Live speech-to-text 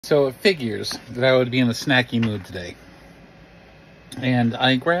So it figures that I would be in a snacky mood today. And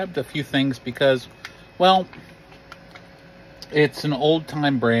I grabbed a few things because, well, it's an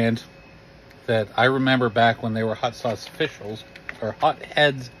old-time brand that I remember back when they were Hot Sauce officials, or Hot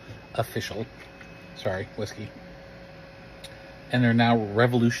Heads official. Sorry, whiskey. And they're now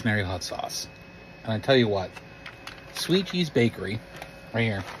Revolutionary Hot Sauce. And I tell you what, Sweet Cheese Bakery, right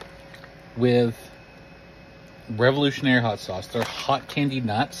here, with Revolutionary Hot Sauce, they're hot candy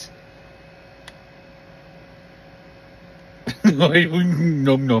nuts. No.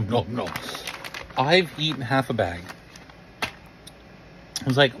 I've eaten half a bag. I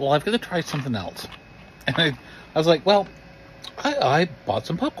was like, well, I've got to try something else. And I was like, well, I bought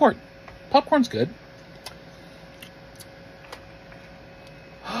some popcorn. Popcorn's good.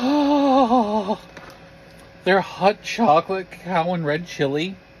 Oh, they're hot chocolate cow and red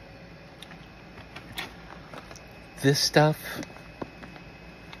chili. This stuff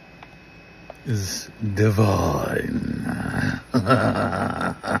is divine.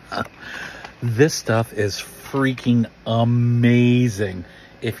 This stuff is freaking amazing.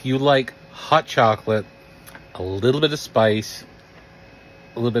 If you like hot chocolate, a little bit of spice,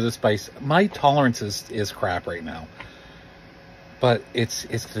 my tolerance is crap right now. But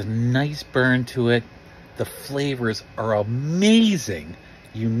it's a nice burn to it. The flavors are amazing.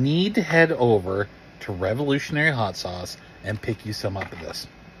 You need to head over to Revolutionary Hot Sauce and pick you some up of this.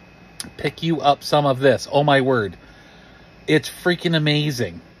 Pick you up some of this. Oh my word. It's freaking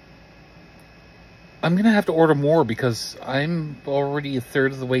amazing. I'm going to have to order more because I'm already a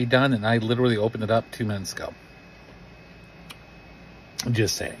third of the way done and I literally opened it up 2 minutes ago.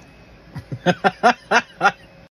 Just saying.